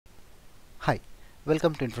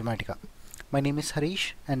Welcome to Informatica. My name is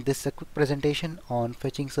Harish and this is a quick presentation on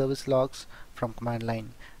fetching service logs from command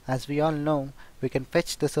line. As we all know, we can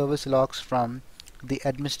fetch the service logs from the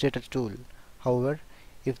administrator tool. However,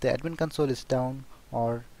 if the admin console is down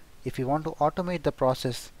or if you want to automate the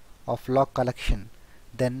process of log collection,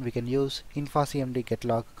 then we can use infacmd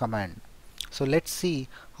getlog command. So let's see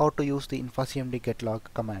how to use the infacmd getlog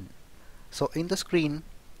command. So in the screen,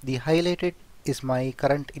 the highlighted is my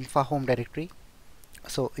current infahome directory.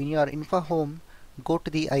 So in your infahome, go to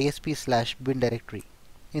the isp/bin directory.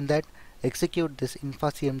 In that, execute this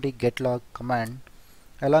infacmd getlog command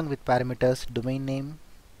along with parameters domain name,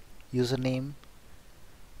 username,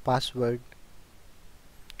 password,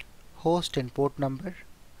 host and port number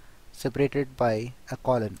separated by a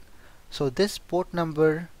colon. So this port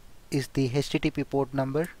number is the HTTP port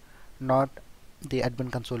number, not the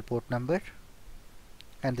admin console port number,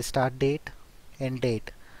 and the start date, end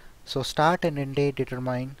date. So start and end date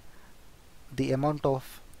determine the amount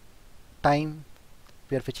of time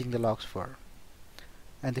we are fetching the logs for.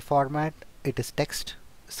 And the format, it is text.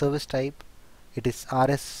 Service type, it is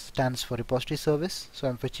RS stands for repository service, so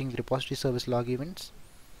I'm fetching the repository service log events.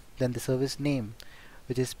 Then the service name,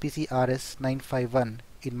 which is PCRS951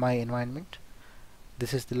 in my environment.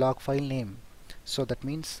 This is the log file name, so that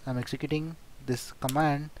means I'm executing this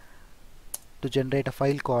command to generate a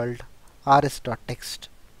file called rs.txt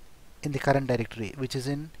in the current directory, which is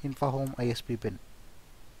in infahome isp bin.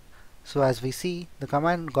 So as we see, the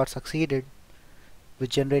command got succeeded,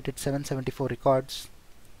 which generated 774 records,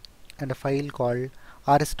 and a file called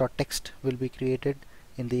rs.txt will be created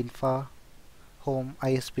in the infahome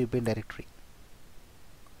isp bin directory.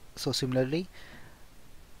 So similarly,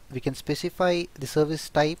 we can specify the service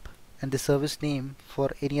type and the service name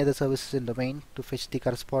for any other services in domain to fetch the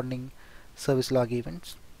corresponding service log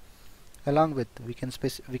events. Along with, we can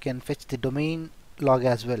fetch the domain log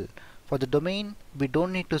as well. For the domain, we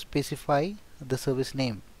don't need to specify the service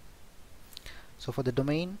name. So for the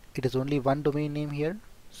domain, it is only one domain name here,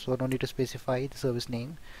 so I don't need to specify the service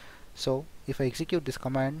name. So if I execute this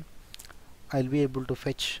command, I'll be able to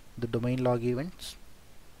fetch the domain log events.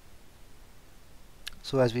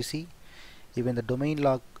 So as we see, even the domain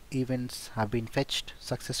log events have been fetched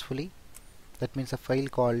successfully. That means a file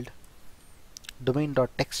called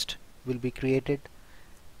domain.txt will be created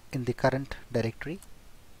in the current directory.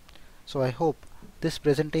 So I hope this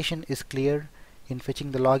presentation is clear in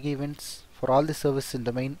fetching the log events for all the services in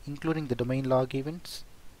domain, including the domain log events.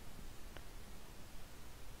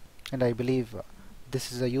 And I believe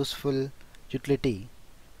this is a useful utility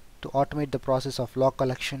to automate the process of log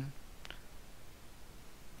collection,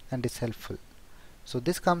 and is helpful. So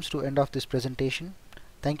this comes to end of this presentation.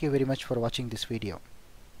 Thank you very much for watching this video.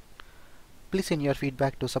 Please send your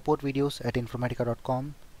feedback to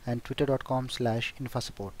supportvideos@informatica.com and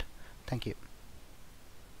twitter.com/infasupport. Thank you.